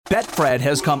Betfred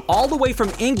has come all the way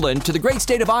from England to the great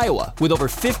state of Iowa with over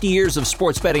 50 years of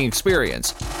sports betting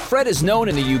experience. Fred is known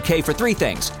in the UK for three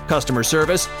things: customer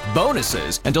service,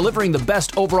 bonuses, and delivering the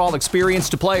best overall experience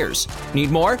to players.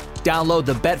 Need more? Download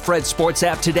the Betfred Sports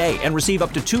app today and receive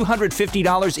up to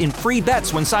 $250 in free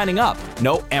bets when signing up.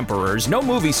 No emperors, no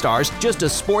movie stars, just a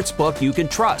sports book you can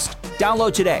trust.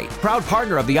 Download today. Proud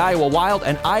partner of the Iowa Wild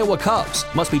and Iowa Cubs.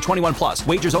 Must be 21 plus.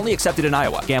 Wagers only accepted in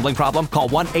Iowa. Gambling problem? Call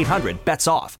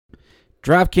 1-800-BETS-OFF.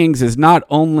 DraftKings is not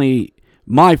only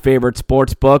my favorite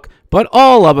sports book, but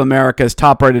all of America's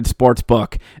top-rated sports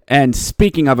book. And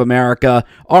speaking of America,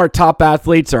 our top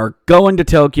athletes are going to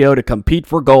Tokyo to compete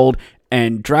for gold,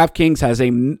 and DraftKings has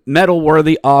a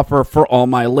medal-worthy offer for all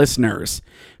my listeners.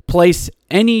 Place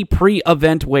any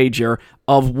pre-event wager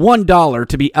of $1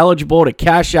 to be eligible to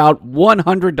cash out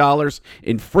 $100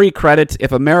 in free credits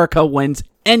if America wins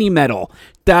any medal.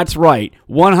 That's right,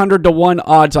 100-1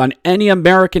 odds on any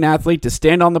American athlete to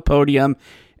stand on the podium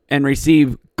and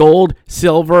receive gold,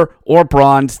 silver, or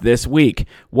bronze this week.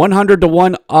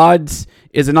 100-1 odds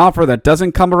is an offer that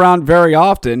doesn't come around very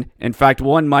often. In fact,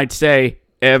 one might say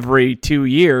every 2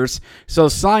 years. So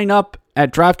sign up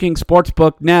at DraftKings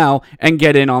Sportsbook now and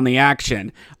get in on the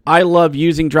action. I love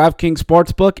using DraftKings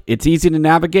Sportsbook. It's easy to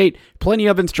navigate, plenty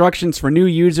of instructions for new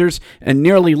users, and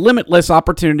nearly limitless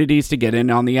opportunities to get in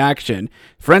on the action.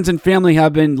 Friends and family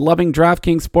have been loving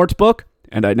DraftKings Sportsbook,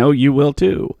 and I know you will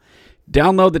too.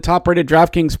 Download the top-rated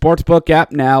DraftKings Sportsbook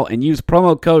app now and use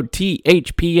promo code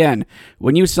THPN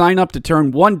when you sign up to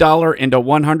turn $1 into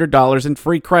 $100 in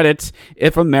free credits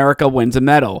if America wins a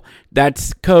medal.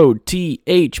 That's code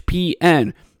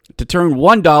THPN to turn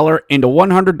 $1 into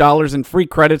 $100 in free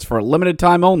credits for a limited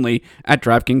time only at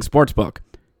DraftKings Sportsbook.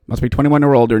 Must be 21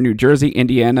 or older, New Jersey,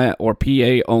 Indiana, or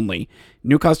PA only.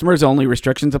 New customers only.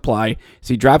 Restrictions apply.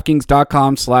 See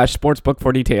DraftKings.com/sportsbook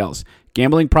for details.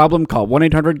 Gambling problem? Call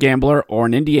 1-800-GAMBLER or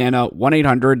in Indiana,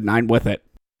 1-800-9-WITH-IT.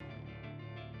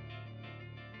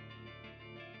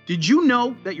 Did you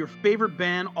know that your favorite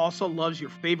band also loves your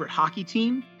favorite hockey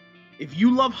team? If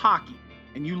you love hockey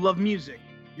and you love music,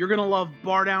 you're going to love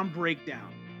Bar Down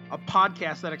Breakdown, a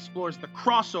podcast that explores the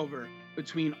crossover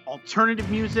between alternative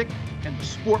music and the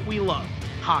sport we love,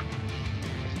 hockey.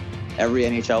 Every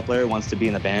NHL player wants to be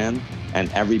in a band,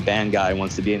 and every band guy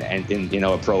wants to be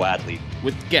a pro athlete.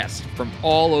 With guests from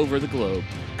all over the globe,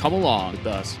 come along with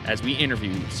us as we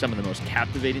interview some of the most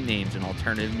captivating names in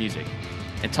alternative music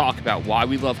and talk about why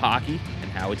we love hockey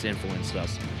and how it's influenced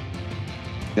us.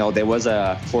 There was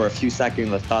for a few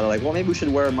seconds, I thought maybe we should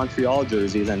wear Montreal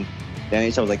jerseys, and the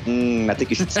NHL was like, I think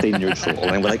you should stay neutral.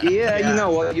 And we're like, yeah, you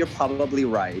know what, you're probably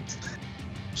right.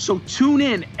 So tune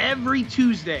in every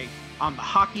Tuesday on the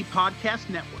Hockey Podcast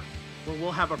Network, where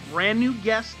we'll have a brand new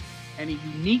guest and a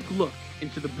unique look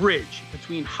into the bridge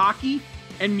between hockey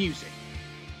and music.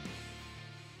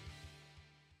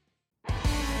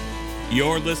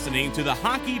 You're listening to the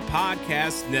Hockey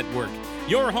Podcast Network,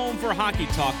 your home for hockey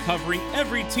talk covering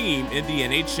every team in the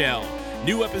NHL.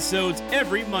 New episodes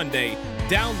every Monday.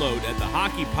 Download at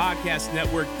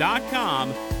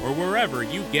thehockeypodcastnetwork.com or wherever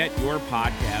you get your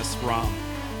podcasts from.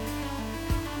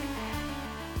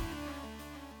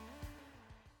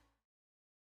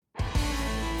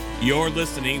 You're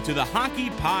listening to the Hockey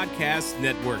Podcast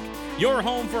Network, your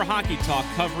home for hockey talk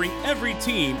covering every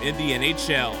team in the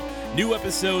NHL. New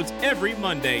episodes every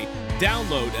Monday.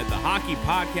 Download at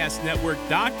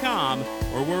thehockeypodcastnetwork.com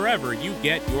or wherever you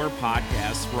get your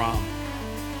podcasts from.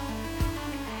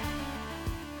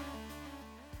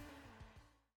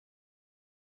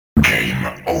 Game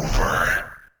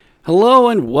over. Hello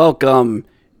and welcome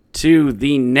to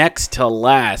the next to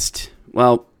last,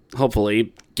 well,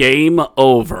 hopefully, Game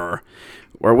Over,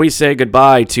 where we say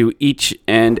goodbye to each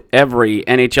and every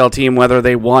NHL team, whether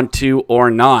they want to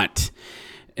or not.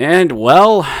 And,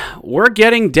 well, we're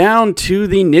getting down to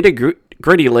the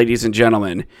nitty-gritty, ladies and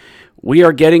gentlemen. We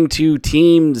are getting to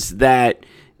teams that,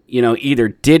 either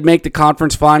did make the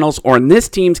conference finals or, in this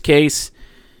team's case,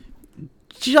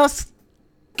 just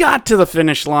got to the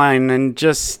finish line and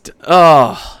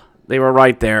they were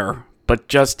right there, but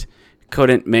just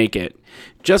couldn't make it.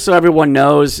 Just so everyone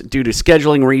knows, due to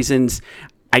scheduling reasons,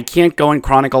 I can't go in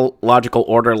chronological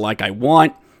order like I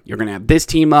want. You're going to have this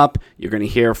team up, you're going to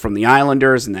hear from the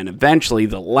Islanders, and then eventually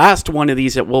the last one of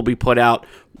these that will be put out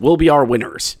will be our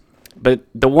winners. But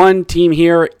the one team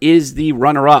here is the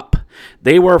runner-up.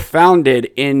 They were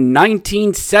founded in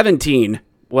 1917.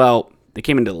 Well, they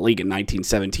came into the league in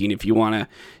 1917 if you want to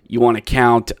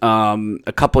count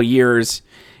a couple years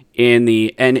in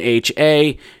the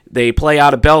NHA. They play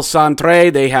out of Belle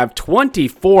Centre. They have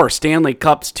 24 Stanley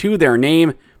Cups to their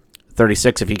name,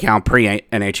 36 if you count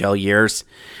pre-NHL years.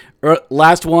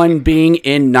 Last one being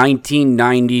in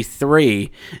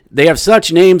 1993. They have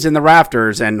such names in the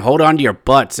rafters, and hold on to your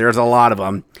butts. There's a lot of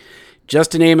them.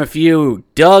 Just to name a few: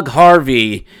 Doug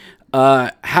Harvey,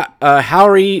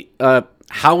 Howie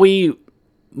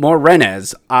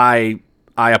Morenez. I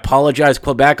apologize,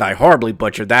 Quebec. I horribly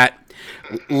butchered that.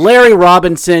 Larry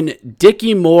Robinson,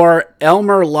 Dickie Moore,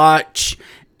 Elmer Lotch,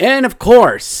 and of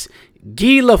course,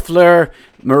 Guy Lafleur,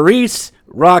 Maurice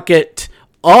Rocket.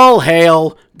 All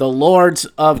hail the Lords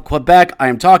of Quebec. I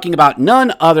am talking about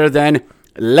none other than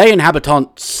Les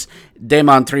Inhabitants de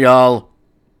Montreal,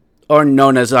 or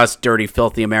known as us dirty,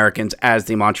 filthy Americans as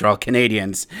the Montreal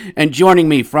Canadiens. And joining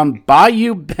me from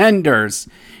Bayou Benders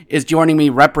is joining me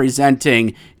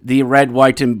representing the red,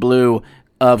 white, and blue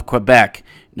of Quebec.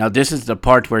 Now, this is the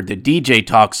part where the DJ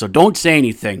talks, so don't say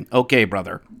anything. Okay,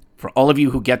 brother. For all of you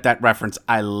who get that reference,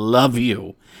 I love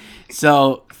you.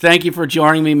 So, thank you for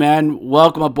joining me, man.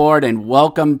 Welcome aboard, and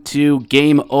welcome to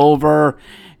Game Over.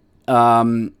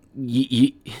 And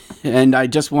I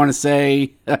just want to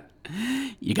say,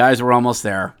 you guys were almost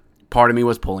there. Part of me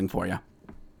was pulling for you.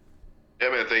 Yeah,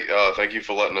 man. Thank you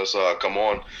for letting us come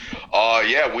on.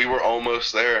 Yeah, we were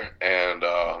almost there, and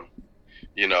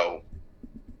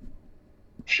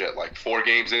like 4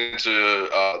 games into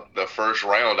the first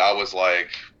round, I was like,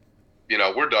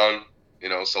 we're done.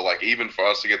 So like even for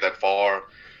us to get that far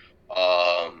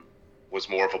was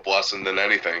more of a blessing than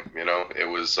anything. It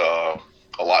was a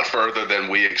lot further than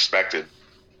we expected.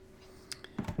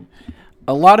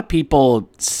 A lot of people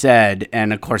said,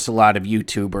 and of course a lot of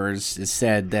YouTubers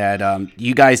said that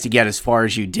you guys to get as far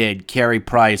as you did, Carey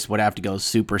Price would have to go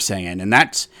Super Saiyan, and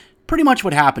that's pretty much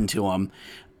what happened to him.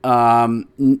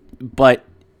 But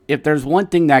if there's one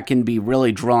thing that can be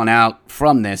really drawn out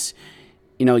from this,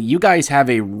 you guys have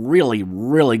a really,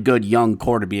 really good young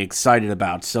core to be excited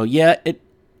about. So yeah,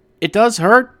 it does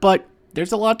hurt, but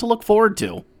there's a lot to look forward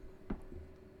to.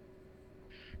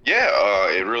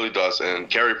 Yeah, it really does. And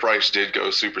Carey Price did go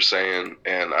Super Saiyan,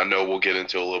 and I know we'll get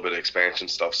into a little bit of expansion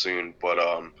stuff soon, but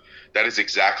that is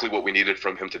exactly what we needed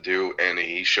from him to do, and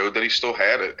he showed that he still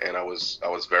had it. And I was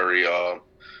very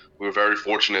we were very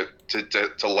fortunate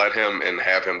to let him and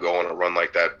have him go on a run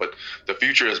like that. But the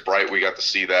future is bright. We got to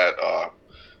see that.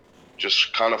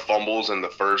 Just kind of fumbles in the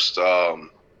first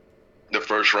round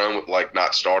with like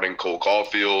not starting Cole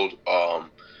Caulfield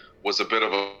was a bit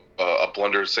of a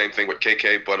blunder. Same thing with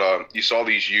KK, but you saw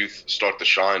these youth start to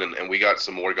shine, and we got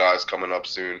some more guys coming up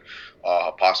soon.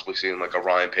 Possibly seeing like a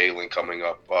Ryan Palin coming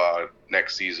up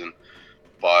next season.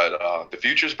 But the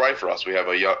future is bright for us. We have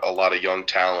a lot of young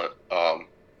talent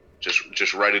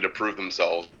just ready to prove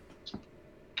themselves.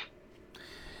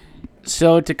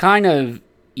 So to kind of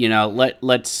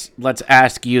let's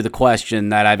ask you the question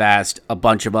that I've asked a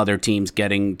bunch of other teams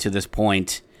getting to this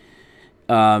point.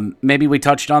 Maybe we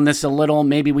touched on this a little,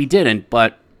 maybe we didn't,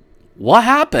 but what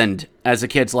happened, as the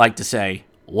kids like to say?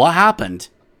 What happened?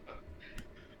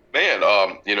 Man,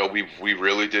 we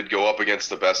really did go up against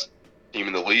the best team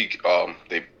in the league.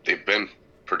 They've been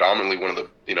predominantly one of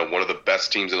the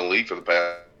best teams in the league for the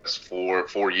past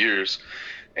four years.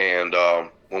 And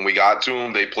when we got to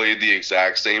them, they played the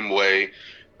exact same way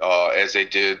as they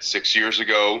did 6 years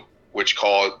ago, which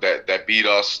that beat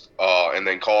us and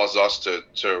then caused us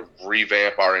to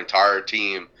revamp our entire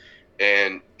team.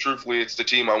 And truthfully, it's the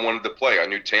team I wanted to play. I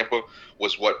knew Tampa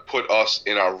was what put us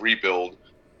in our rebuild,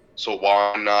 so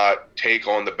why not take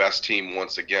on the best team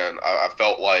once again? I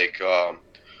felt like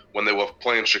when they were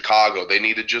playing Chicago, they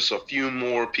needed just a few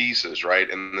more pieces, right?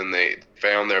 And then they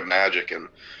found their magic. And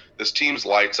this team's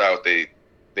lights out. They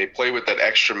play with that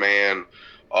extra man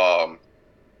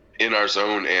in our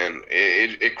zone, and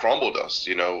it crumbled us.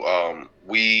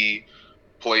 We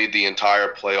played the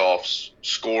entire playoffs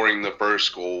scoring the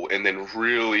first goal and then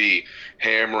really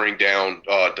hammering down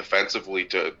defensively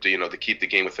to keep the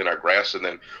game within our grasp, and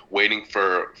then waiting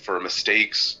for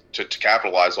mistakes to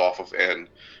capitalize off of. And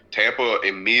Tampa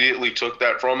immediately took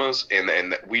that from us,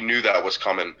 and we knew that was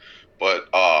coming. But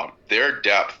their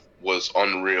depth was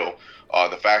unreal.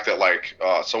 The fact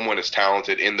that someone as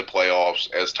talented in the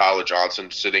playoffs as Tyler Johnson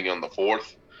sitting on the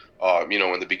fourth,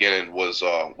 in the beginning was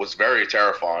very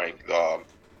terrifying.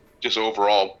 Just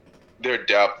overall, their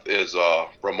depth is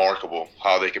remarkable.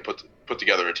 How they can put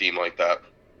together a team like that.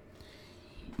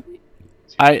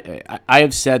 I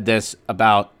have said this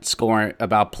about scoring,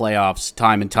 about playoffs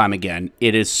time and time again.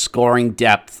 It is scoring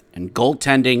depth, and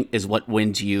goaltending is what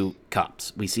wins you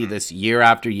cups. We see this year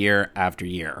after year after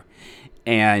year.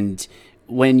 And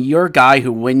when your guy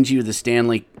who wins you the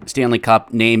Stanley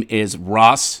Cup name is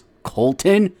Ross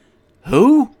Colton,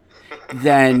 who?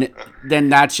 then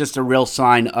that's just a real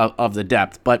sign of the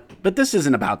depth. But this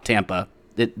isn't about Tampa.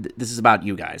 This is about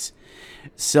you guys.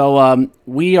 So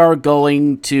we are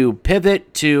going to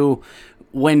pivot to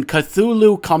when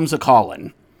Cthulhu comes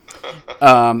a-calling.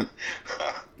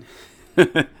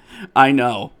 I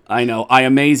know. I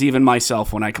amaze even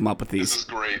myself when I come up with these. This is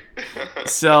great.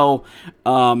 So,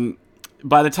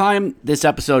 by the time this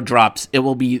episode drops, it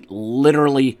will be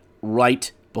literally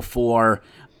right before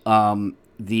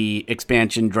the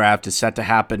expansion draft is set to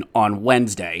happen on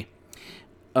Wednesday.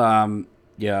 The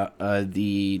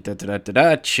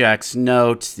checks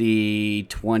notes the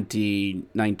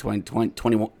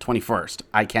 21st.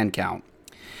 I can count.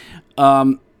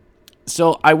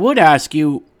 So I would ask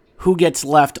you who gets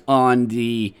left on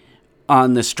the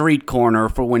street corner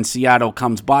for when Seattle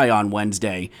comes by on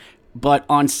Wednesday. But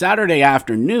on Saturday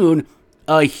afternoon,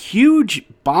 a huge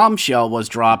bombshell was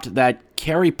dropped that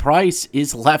Carey Price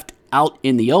is left out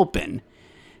in the open.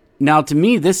 Now, to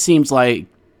me, this seems like,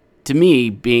 to me,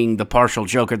 being the partial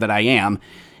joker that I am,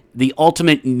 the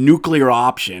ultimate nuclear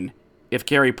option if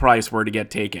Carey Price were to get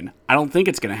taken. I don't think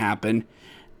it's going to happen,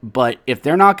 but if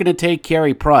they're not going to take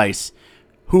Carey Price,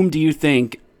 whom do you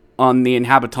think on the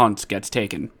Inhabitants gets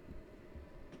taken?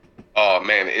 Oh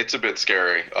man, it's a bit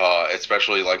scary,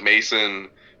 especially like Mason,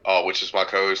 which is my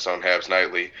co-host on Habs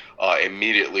Nightly,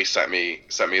 immediately sent me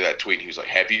that tweet. He was like,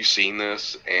 "Have you seen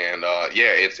this?" And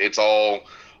yeah, it's all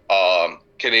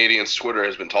Canadiens Twitter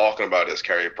has been talking about is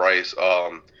Carey Price.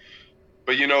 But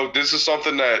this is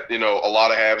something that a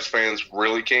lot of Habs fans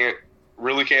really can't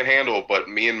handle. But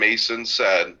me and Mason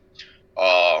said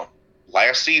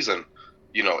last season,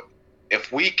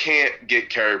 if we can't get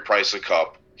Carey Price a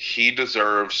cup, he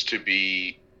deserves to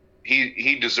be.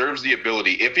 He deserves the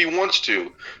ability, if he wants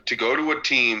to go to a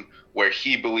team where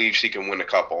he believes he can win a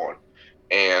cup on.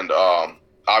 And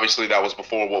obviously that was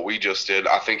before what we just did.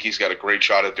 I think he's got a great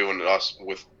shot at doing us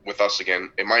with us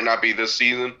again. It might not be this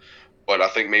season, but I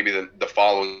think maybe the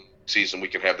following season we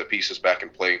can have the pieces back in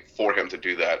play for him to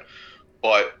do that.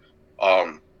 But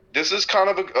this is kind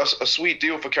of a sweet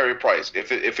deal for Carey Price.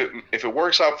 If it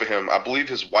works out for him, I believe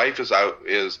his wife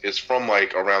is from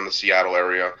like around the Seattle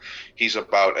area. He's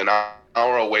about an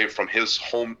hour away from his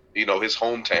home, his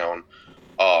hometown.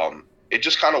 It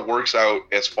just kind of works out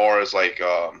as far as like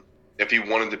if he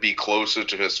wanted to be closer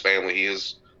to his family. He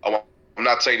is. I'm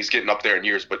not saying he's getting up there in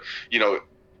years, but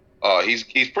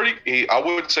he's pretty. I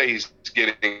would say he's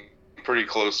getting pretty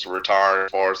close to retiring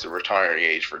as far as the retiring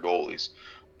age for goalies,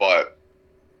 but.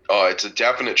 It's a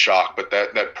definite shock, but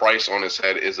that price on his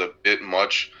head is a bit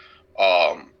much.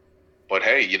 But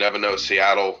hey, you never know.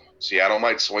 Seattle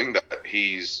might swing that.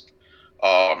 He's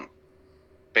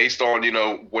based on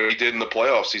what he did in the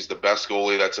playoffs. He's the best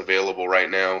goalie that's available right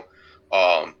now.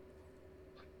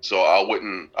 So I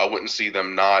wouldn't see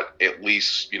them not at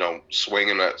least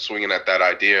swinging at that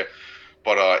idea.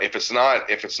 But if it's not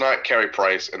Carey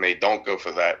Price and they don't go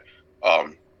for that.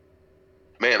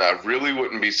 Man, I really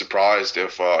wouldn't be surprised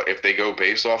if they go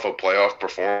based off a playoff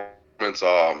performance.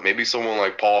 Maybe someone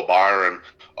like Paul Byron.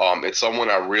 It's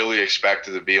someone I really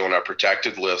expected to be on our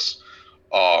protected list.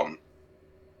 But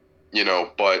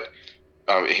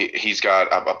he's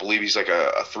got, I believe he's like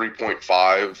a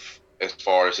 3.5 as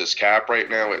far as his cap right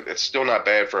now. It's still not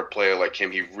bad for a player like him.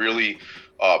 He really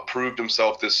proved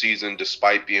himself this season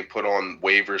despite being put on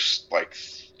waivers like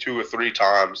 2 or 3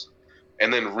 times,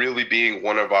 and then really being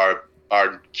one of our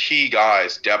key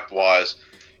guys depth-wise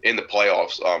in the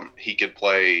playoffs. He could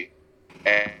play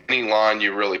any line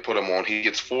you really put him on. He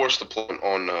gets forced to play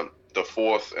on the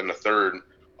 4th and the 3rd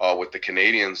with the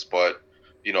Canadiens, but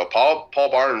Paul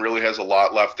Byron really has a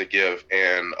lot left to give,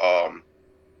 and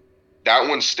that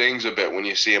one stings a bit when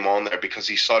you see him on there because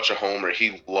he's such a homer.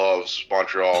 He loves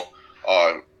Montreal.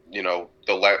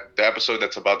 The episode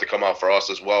that's about to come out for us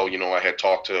as well, I had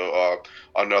talked to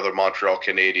another Montreal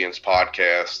Canadiens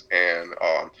podcast, and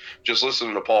just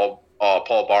listening to Paul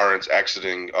Byron's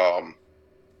exiting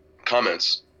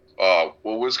comments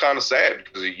was kind of sad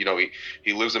because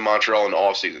he lives in Montreal in the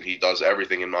offseason. He does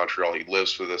everything in Montreal. He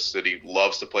lives for this city,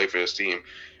 loves to play for his team,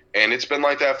 and it's been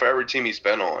like that for every team he's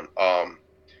been on.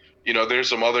 There's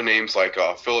some other names like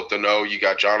Philip Deneau. You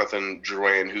got Jonathan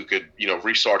Drouin who could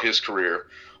restart his career.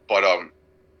 But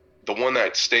the one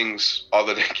that stings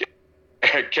other than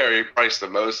Carey Price the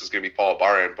most is going to be Paul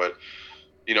Byron. But,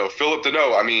 Philip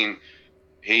Deneau, I mean,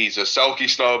 he's a Selke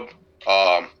snub.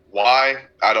 Why?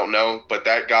 I don't know. But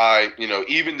that guy,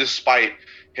 even despite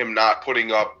him not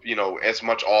putting up, as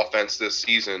much offense this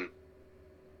season,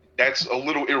 that's a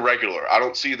little irregular. I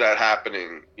don't see that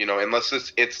happening,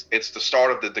 unless it's the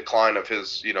start of the decline of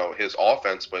his, his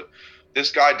offense. But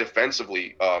this guy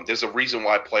defensively, there's a reason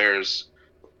why players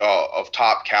of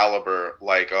top caliber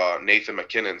like Nathan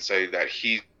McKinnon say that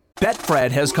he. Betfred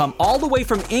has come all the way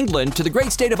from England to the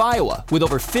great state of Iowa with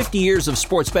over 50 years of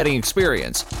sports betting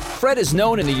experience. Fred is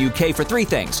known in the UK for three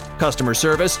things: customer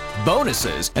service,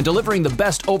 bonuses, and delivering the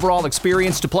best overall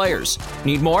experience to players.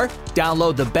 Need more?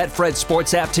 Download the Betfred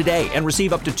Sports app today and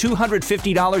receive up to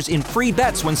 $250 in free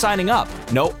bets when signing up.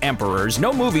 No emperors,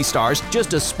 no movie stars,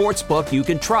 just a sports book you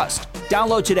can trust.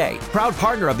 Download today. Proud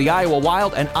partner of the Iowa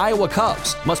Wild and Iowa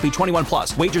Cubs. Must be 21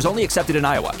 plus. Wagers only accepted in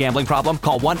Iowa. Gambling problem?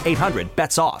 Call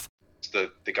 1-800-BETS-OFF.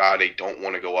 The guy they don't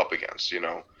want to go up against,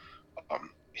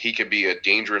 he could be a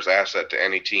dangerous asset to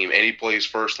any team, and he plays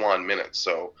first line minutes.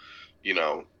 So,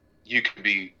 you could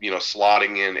be,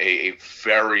 slotting in a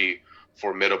very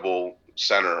formidable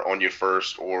center on your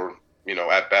first or,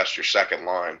 at best your second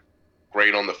line.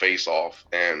 Great on the face-off,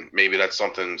 and maybe that's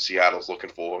something Seattle's looking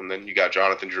for. And then you got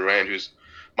Jonathan Drouin, who's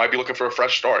might be looking for a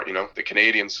fresh start. The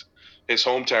Canadiens, his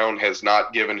hometown has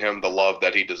not given him the love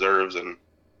that he deserves, and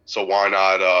so why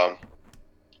not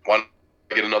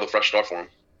get another fresh start for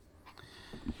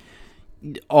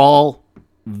him? All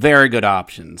very good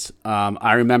options.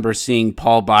 I remember seeing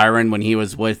Paul Byron when he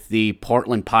was with the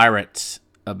Portland Pirates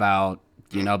about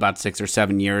 6 or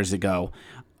 7 years ago.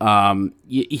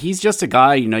 He's just a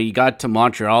guy, you got to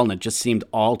Montreal and it just seemed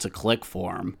all to click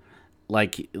for him.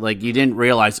 Like you didn't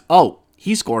realize, oh,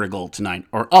 he scored a goal tonight,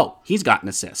 or oh, he's got an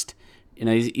assist.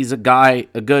 He's a guy,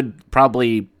 a good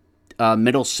probably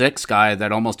middle six guy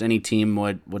that almost any team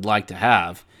would like to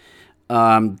have.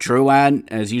 Drouin,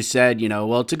 as you said,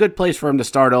 it's a good place for him to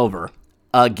start over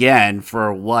again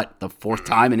for the fourth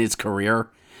time in his career.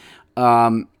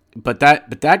 But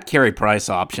that Carey Price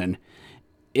option,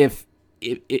 if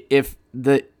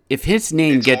his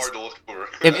name gets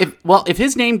if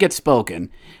his name gets spoken,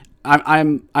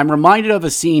 I'm reminded of a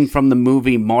scene from the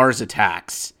movie Mars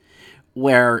Attacks,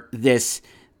 where this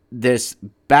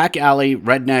back alley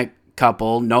redneck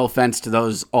couple, no offense to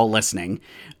those all listening,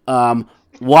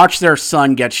 watch their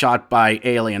son get shot by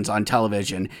aliens on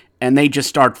television, and they just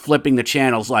start flipping the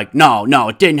channels like, no,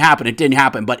 it didn't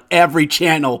happen, but every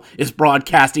channel is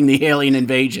broadcasting the alien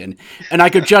invasion. And I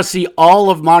could just see all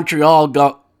of Montreal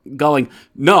going,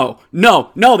 no,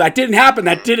 that didn't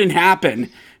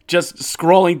happen. Just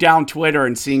scrolling down Twitter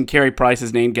and seeing Carey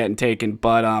Price's name getting taken.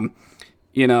 But,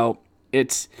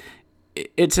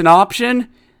 it's an option.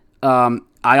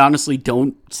 I honestly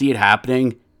don't see it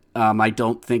happening. I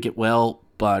don't think it will,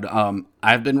 but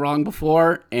I've been wrong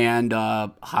before, and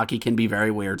hockey can be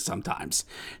very weird sometimes.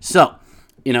 So,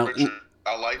 Richard,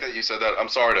 I like that you said that. I'm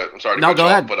sorry to no, go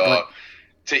ahead. But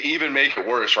to even make it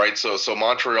worse, right? So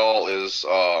Montreal is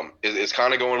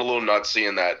kind of going a little nuts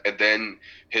seeing that, and then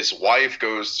his wife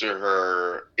goes to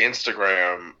her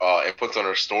Instagram and puts on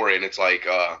her story, and it's like,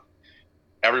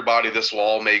 everybody, this will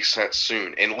all make sense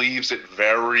soon, and leaves it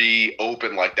very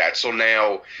open like that. So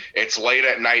now it's late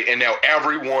at night, and now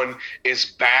everyone is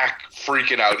back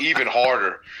freaking out even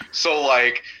harder. So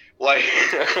like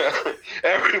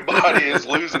everybody is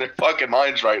losing their fucking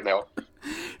minds right now.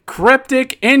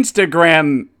 Cryptic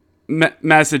Instagram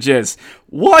messages.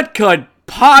 What could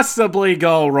possibly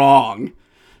go wrong?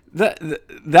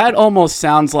 That almost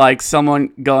sounds like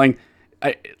someone going,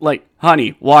 like,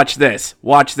 honey, watch this,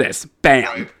 bam,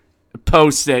 right.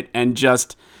 Post it, and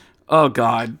just, oh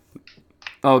god,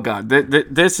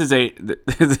 this is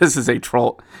a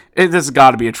troll. This has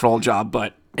got to be a troll job,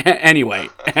 but anyway,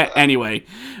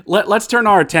 let's turn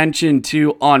our attention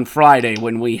to on Friday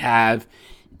when we have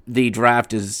the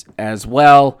draft as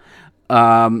well.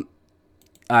 I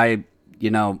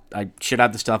should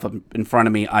have the stuff up in front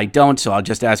of me. I don't, so I'll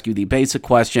just ask you the basic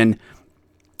question.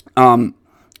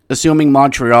 Assuming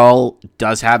Montreal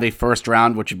does have a first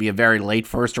round, which would be a very late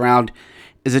first round,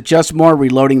 is it just more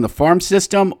reloading the farm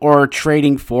system or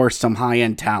trading for some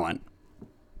high-end talent?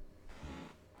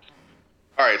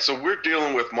 All right, so we're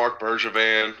dealing with Marc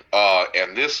Bergevin,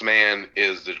 and this man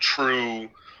is the true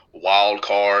wild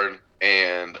card,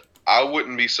 and I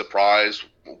wouldn't be surprised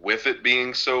with it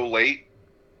being so late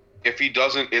if he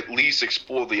doesn't at least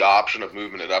explore the option of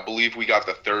moving it. I believe we got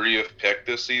the 30th pick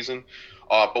this season.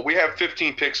 But we have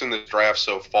 15 picks in the draft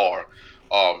so far.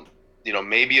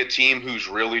 Maybe a team who's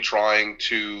really trying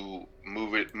to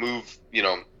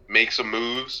make some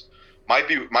moves might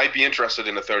be interested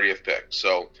in the 30th pick.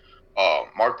 So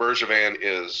Marc Bergevin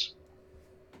is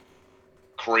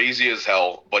crazy as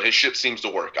hell, but his shit seems to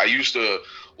work. I used to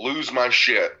lose my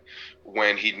shit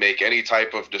when he'd make any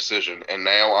type of decision, and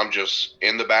now I'm just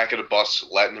in the back of the bus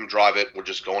letting him drive it. We're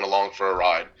just going along for a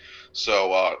ride.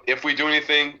 So if we do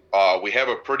anything, we have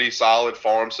a pretty solid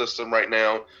farm system right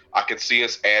now. I could see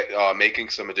us making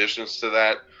some additions to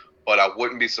that, but I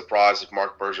wouldn't be surprised if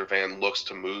Marc Bergevin looks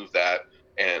to move that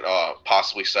and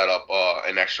possibly set up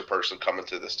an extra person coming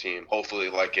to this team. Hopefully,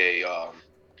 like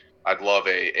I'd love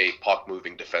a puck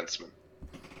moving defenseman.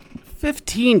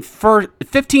 15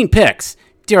 picks.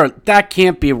 Dear, that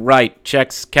can't be right.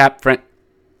 Checks cap friend.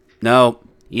 No,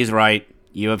 he's right.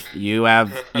 You have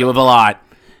a lot.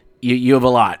 You have a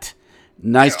lot.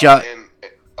 Nice job. And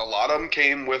a lot of them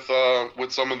came with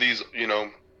some of these,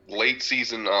 late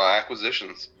season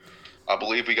acquisitions. I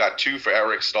believe we got 2 for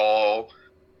Eric Stahl.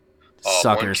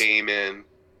 Suckers. One came in.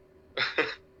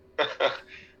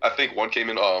 I think one came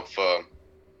in for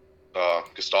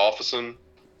Gustafsson.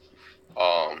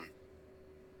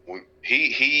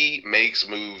 He makes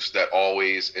moves that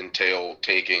always entail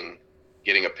getting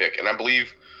a pick, and I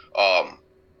believe I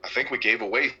think we gave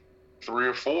away 3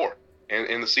 or 4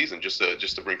 in the season just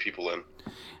to bring people in.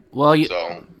 Well,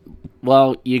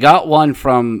 you got one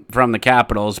from the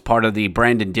Capitals, part of the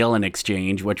Brandon Dillon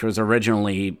exchange, which was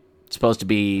originally supposed to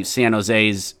be San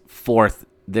Jose's 4th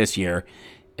this year.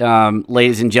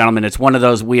 Ladies and gentlemen, it's one of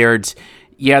those weirds.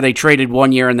 Yeah, they traded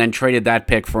 1 year and then traded that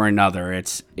pick for another.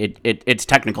 It's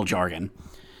technical jargon.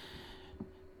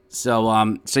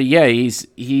 So yeah, he's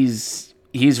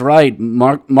right.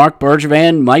 Marc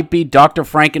Bergevin might be Dr.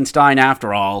 Frankenstein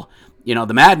after all.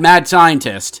 The mad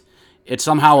scientist. It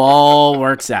somehow all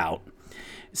works out.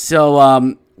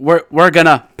 So we're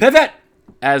gonna pivot,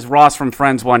 as Ross from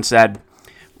Friends once said.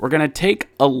 We're gonna take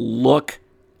a look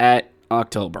at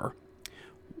October.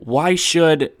 Why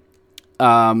should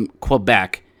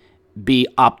Quebec be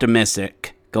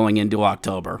optimistic going into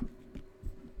October?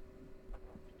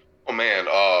 Oh man,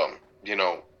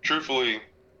 truthfully,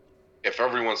 if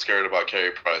everyone's scared about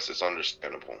Carey Price, it's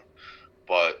understandable.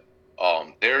 But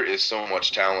there is so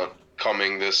much talent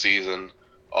coming this season.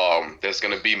 There's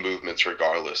going to be movements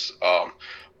regardless.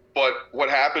 But what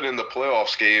happened in the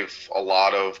playoffs gave a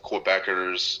lot of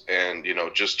Quebecers and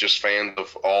just fans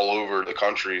of all over the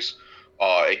countries.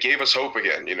 It gave us hope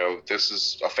again. This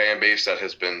is a fan base that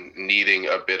has been needing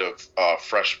a bit of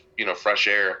fresh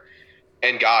air,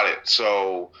 and got it.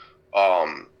 So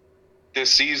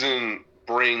this season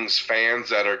brings fans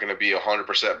that are going to be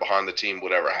 100% behind the team,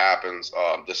 whatever happens,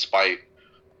 despite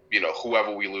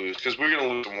whoever we lose, because we're going to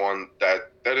lose one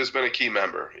that has been a key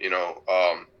member.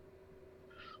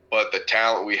 But the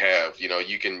talent we have,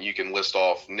 you can list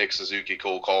off Nick Suzuki,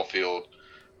 Cole Caulfield,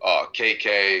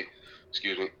 KK,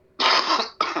 excuse me.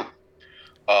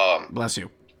 Bless you.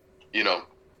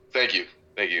 Thank you.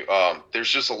 There's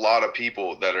just a lot of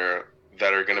people that are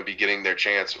going to be getting their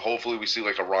chance. Hopefully, we see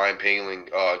like a Ryan Poehling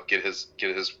get his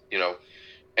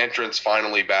entrance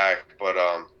finally back. But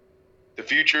the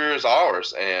future is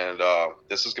ours, and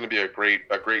this is going to be a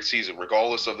great season,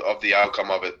 regardless of the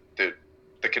outcome of it.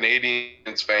 The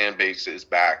Canadiens fan base is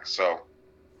back, so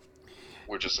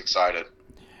we're just excited.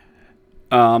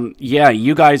 Yeah,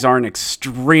 you guys are an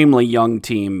extremely young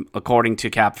team, according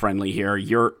to Cap Friendly here.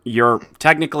 Your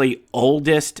technically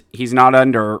oldest, he's not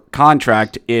under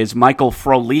contract, is Michael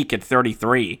Frolik at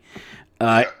 33.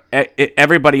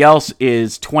 Everybody else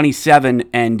is 27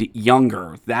 and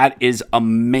younger. That is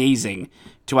amazing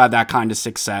to have that kind of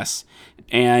success.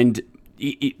 And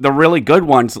the really good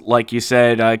ones, like you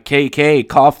said, KK,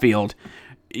 Caulfield,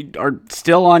 are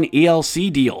still on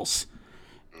ELC deals.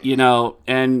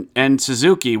 And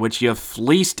Suzuki, which you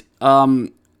fleeced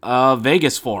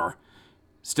Vegas for,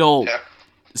 still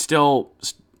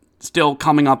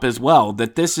coming up as well.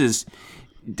 That this is,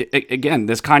 again,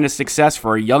 this kind of success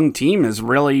for a young team is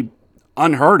really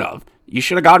unheard of. You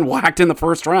should have gotten whacked in the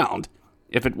first round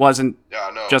if it wasn't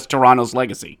just Toronto's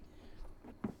legacy.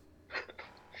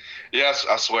 Yes,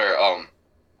 I swear.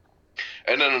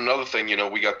 And then another thing,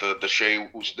 we got the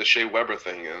Shea Weber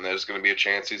thing, and there's going to be a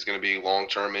chance he's going to be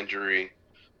long-term injury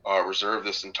reserved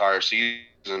this entire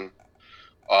season,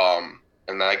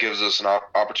 and that gives us an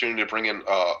opportunity to bring in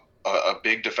a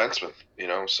big defenseman.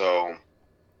 So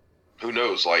who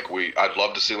knows? I'd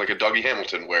love to see like a Dougie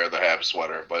Hamilton wear the Habs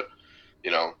sweater, but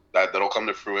that'll come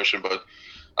to fruition. But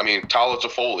I mean, Tyler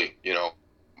Toffoli,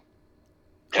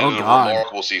 had a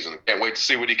remarkable season. Can't wait to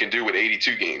see what he can do with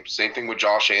 82 games. Same thing with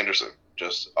Josh Anderson.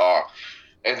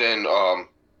 And then how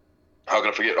can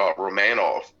I forget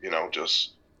Romanov?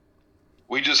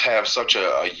 We just have such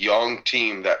a young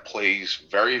team that plays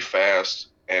very fast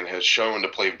and has shown to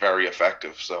play very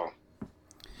effective. So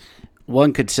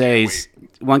one could say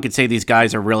these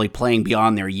guys are really playing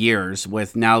beyond their years.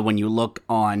 With now, when you look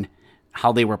on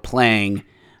how they were playing,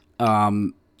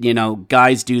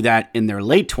 guys do that in their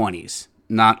late 20s.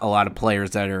 not a lot of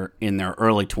players that are in their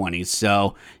early 20s.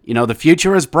 So, the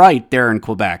future is bright there in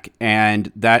Quebec,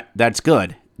 and that's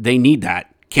good. They need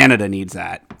that. Canada needs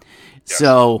that. Yes.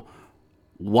 So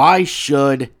why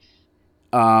should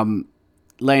Les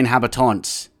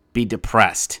Habitants be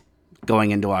depressed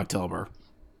going into October?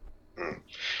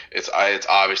 It's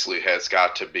obviously has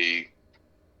got to be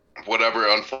whatever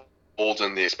unfolds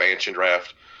in the expansion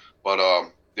draft, but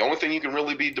the only thing you can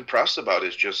really be depressed about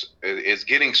is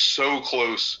getting so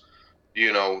close,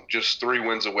 just 3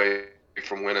 wins away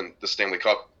from winning the Stanley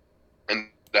Cup, and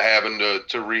having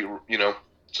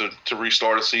to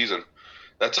restart a season.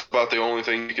 That's about the only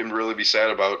thing you can really be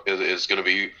sad about is going to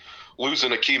be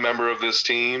losing a key member of this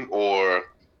team, or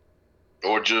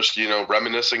just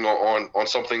reminiscing on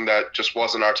something that just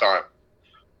wasn't our time.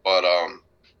 But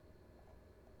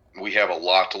we have a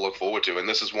lot to look forward to, and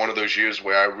this is one of those years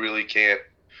where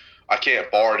I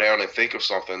can't bar down and think of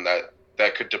something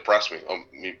that could depress me.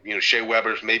 Shea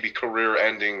Weber's maybe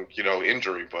career-ending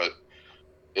injury, but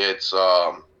it's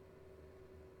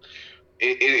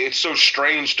it's so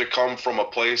strange to come from a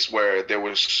place where there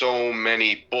was so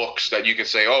many books that you could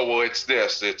say, oh, well, it's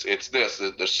this, it's this.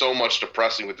 There's so much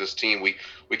depressing with this team. We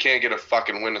can't get a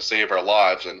fucking win to save our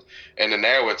lives. And then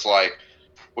now it's like,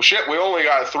 well, shit, we only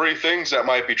got 3 things that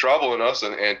might be troubling us,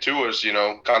 and 2 is,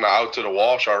 kind of out to the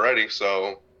wash already.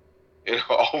 So,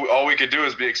 all we could do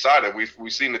is be excited. We've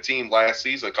seen the team last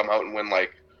season come out and win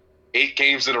like 8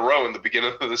 games in a row in the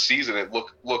beginning of the season. It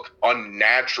looked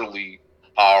unnaturally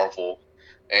powerful.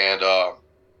 And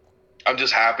I'm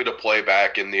just happy to play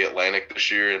back in the Atlantic this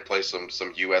year and play some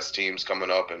U.S. teams coming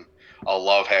up. And I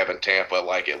love having Tampa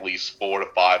like at least 4 to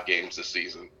 5 games this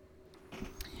season.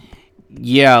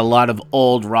 Yeah, a lot of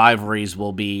old rivalries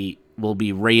will be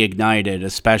reignited,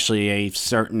 especially a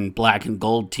certain black and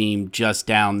gold team just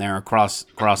down there across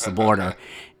the border.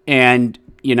 And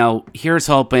here's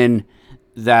hoping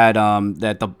that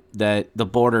that the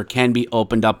border can be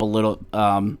opened up a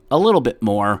little bit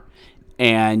more.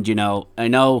 And, I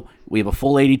know we have a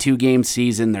full 82-game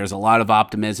season. There's a lot of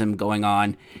optimism going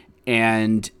on.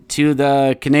 And to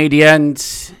the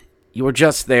Canadiens, you were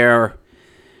just there.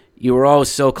 You were all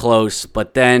so close.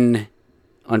 But then,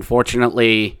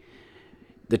 unfortunately,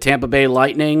 the Tampa Bay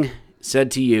Lightning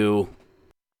said to you,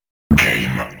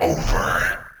 game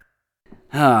over.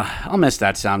 I'll miss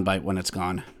that soundbite when it's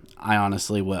gone. I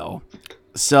honestly will.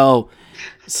 So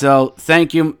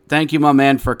thank you, my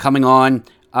man, for coming on.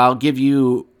 I'll get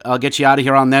you out of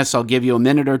here on this. I'll give you a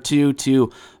minute or 2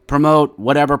 to promote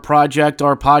whatever project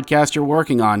or podcast you're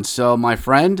working on. So, my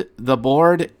friend, the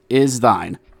board is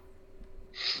thine.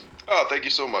 Oh, thank you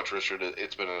so much, Richard.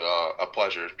 It's been a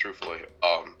pleasure, truthfully.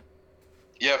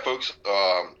 Yeah, folks,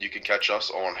 you can catch us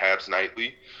on Habs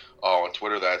Nightly. On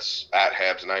Twitter, that's at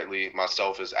Habs Nightly.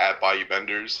 Myself is at Bayou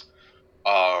Benders.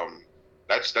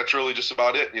 That's really just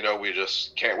about it. We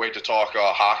just can't wait to talk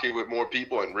hockey with more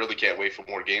people, and really can't wait for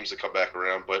more games to come back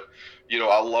around. But,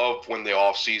 I love when the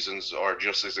off seasons are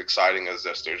just as exciting as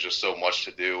this. There's just so much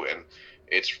to do, and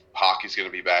hockey's going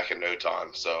to be back in no time.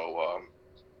 So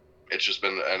it's just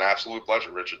been an absolute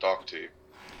pleasure, Richard, talking to you.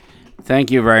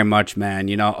 Thank you very much,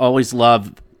 man. Always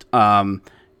love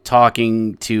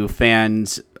talking to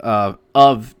fans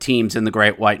of teams in the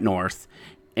Great White North.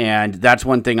 And that's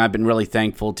one thing I've been really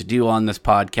thankful to do on this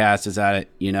podcast is that,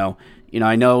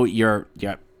 I know you're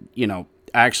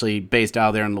actually based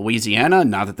out there in Louisiana,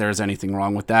 not that there's anything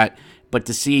wrong with that, but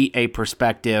to see a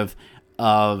perspective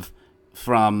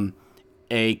from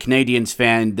a Canadiens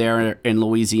fan there in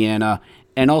Louisiana,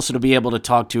 and also to be able to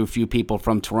talk to a few people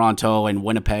from Toronto and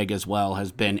Winnipeg as well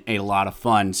has been a lot of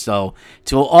fun. So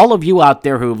to all of you out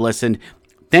there who have listened,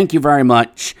 thank you very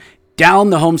much. Down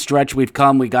the home stretch we've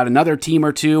come. We got another team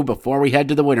or 2 before we head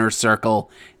to the winner's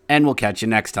circle, and we'll catch you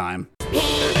next time.